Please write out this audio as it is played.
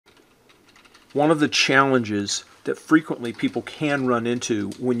One of the challenges that frequently people can run into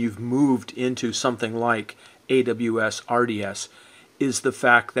when you've moved into something like AWS RDS is the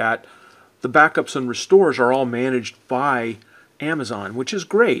fact that the backups and restores are all managed by Amazon, which is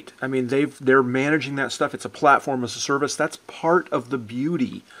great. I mean, they're managing that stuff. It's a platform as a service. That's part of the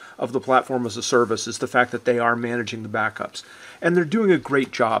beauty of the platform as a service, is the fact that they are managing the backups. And they're doing a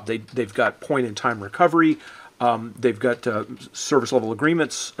great job. They've got point-in-time recovery. They've got service level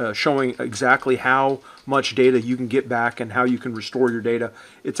agreements showing exactly how much data you can get back and how you can restore your data.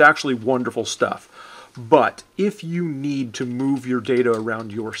 It's actually wonderful stuff. But if you need to move your data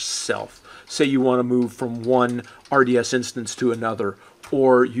around yourself, say you want to move from one RDS instance to another,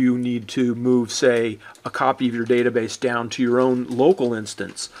 or you need to move, say, a copy of your database down to your own local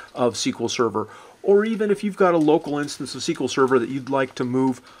instance of SQL Server, or even if you've got a local instance of SQL Server that you'd like to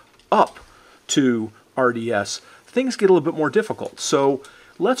move up to RDS, things get a little bit more difficult. So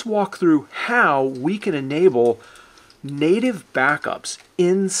let's walk through how we can enable native backups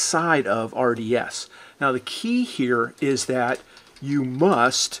inside of RDS. Now the key here is that you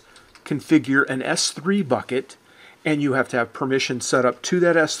must configure an S3 bucket, and you have to have permission set up to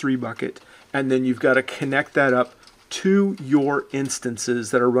that S3 bucket, and then you've got to connect that up to your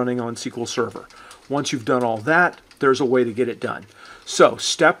instances that are running on SQL Server. Once you've done all that, there's a way to get it done. So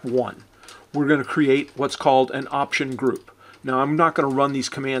step one, we're going to create what's called an option group. Now I'm not going to run these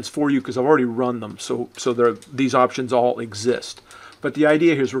commands for you because I've already run them, so these options all exist. But the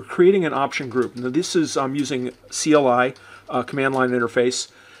idea here is we're creating an option group. Now this is, I'm using CLI, command line interface,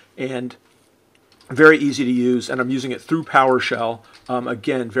 and very easy to use, and I'm using it through PowerShell.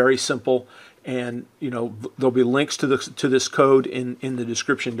 Again, very simple, and there'll be links to this code in the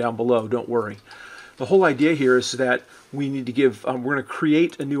description down below. Don't worry. The whole idea here is that we need to give, we're going to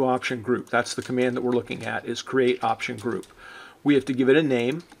create a new option group. That's the command that we're looking at, is create option group. We have to give it a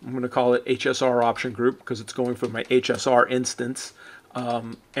name. I'm going to call it HSR option group because it's going from my HSR instance.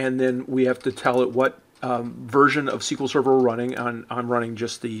 And then we have to tell it what version of SQL Server we're running. I'm running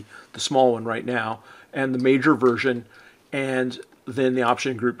just the small one right now, and the major version, and then the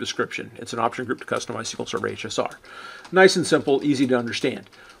option group description. It's an option group to customize SQL Server HSR. Nice and simple, easy to understand.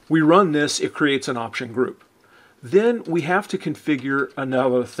 We run this, it creates an option group. Then we have to configure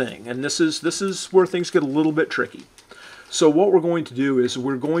another thing, and this is where things get a little bit tricky. So what we're going to do is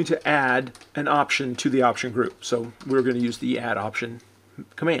we're going to add an option to the option group. So we're going to use the add option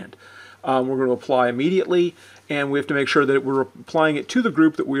command. We're going to apply immediately, and we have to make sure that we're applying it to the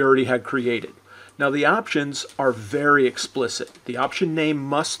group that we already had created. Now the options are very explicit. The option name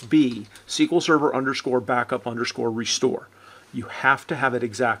must be SQL Server _ backup _ restore. You have to have it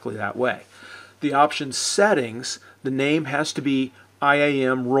exactly that way. The option settings, the name has to be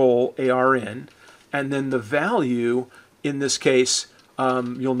IAM role ARN, and then the value, in this case,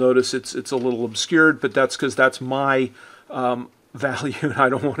 you'll notice it's a little obscured, but that's because that's my value, and I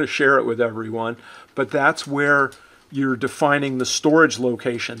don't want to share it with everyone. But that's where you're defining the storage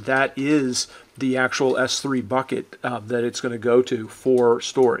location. That is the actual S3 bucket that it's going to go to for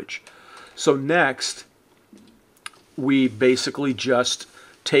storage. So next, we basically just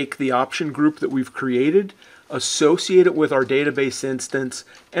take the option group that we've created, associate it with our database instance,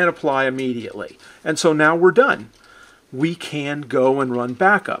 and apply immediately. And so now we're done. We can go and run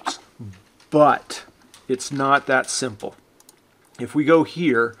backups, but it's not that simple. If we go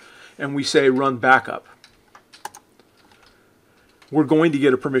here and we say run backup, we're going to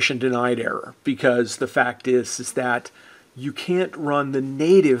get a permission denied error, because the fact is that you can't run the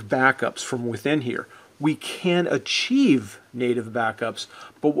native backups from within here. We can achieve native backups,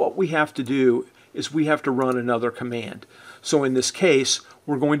 but what we have to do is we have to run another command. So in this case,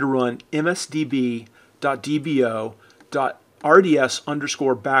 we're going to run msdb.dbo.rds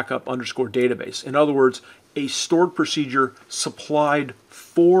 _ backup _ database. In other words, a stored procedure supplied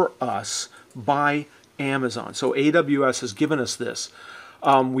for us by Amazon. So AWS has given us this.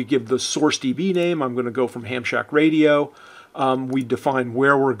 We give the source DB name. I'm going to go from Ham Shack Radio. We define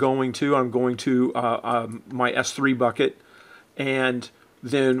where we're going to. I'm going to my S3 bucket, and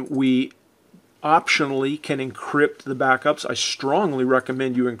then we optionally can encrypt the backups. I strongly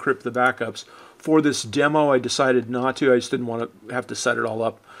recommend you encrypt the backups. For this demo, I decided not to. I just didn't want to have to set it all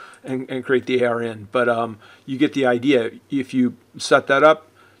up and create the ARN. But you get the idea. If you set that up,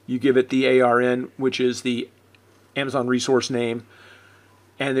 you give it the ARN, which is the Amazon resource name,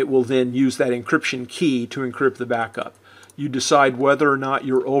 and it will then use that encryption key to encrypt the backup. You decide whether or not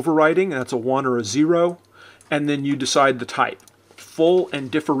you're overwriting, that's a 1 or a 0, and then you decide the type. Full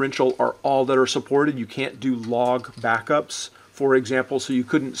and differential are all that are supported. You can't do log backups, for example, so you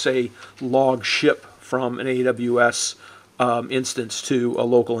couldn't say log ship from an AWS instance to a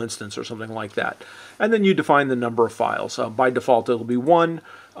local instance or something like that. And then you define the number of files. By default, it'll be 1,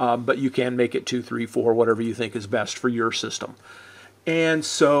 but you can make it 2, 3, 4, whatever you think is best for your system. And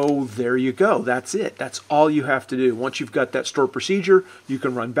so there you go. That's it. That's all you have to do. Once you've got that stored procedure, you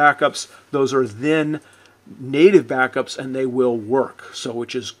can run backups. Those are then native backups, and they will work. So,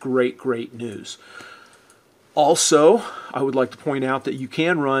 which is great, great news. Also, I would like to point out that you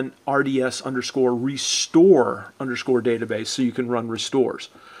can run RDS_restore_database, so you can run restores.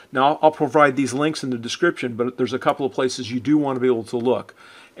 Now, I'll provide these links in the description, but there's a couple of places you do want to be able to look.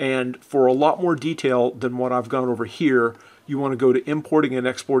 And for a lot more detail than what I've gone over here, you want to go to importing and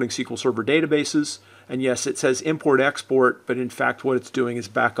exporting SQL Server databases. And yes, it says import-export, but in fact what it's doing is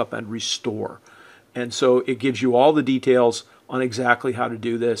backup and restore. And so it gives you all the details on exactly how to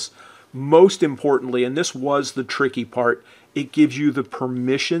do this. Most importantly, and this was the tricky part, it gives you the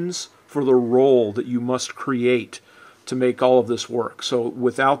permissions for the role that you must create to make all of this work. So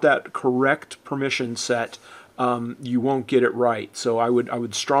without that correct permission set, you won't get it right. So I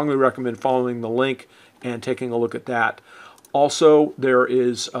would strongly recommend following the link and taking a look at that. Also, there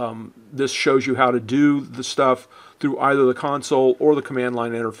is this shows you how to do the stuff through either the console or the command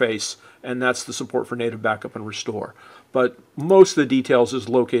line interface, and that's the support for native backup and restore. But most of the details is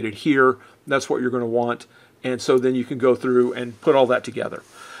located here. That's what you're going to want, and so then you can go through and put all that together.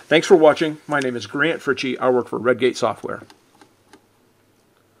 Thanks for watching. My name is Grant Fritchie. I work for Redgate Software.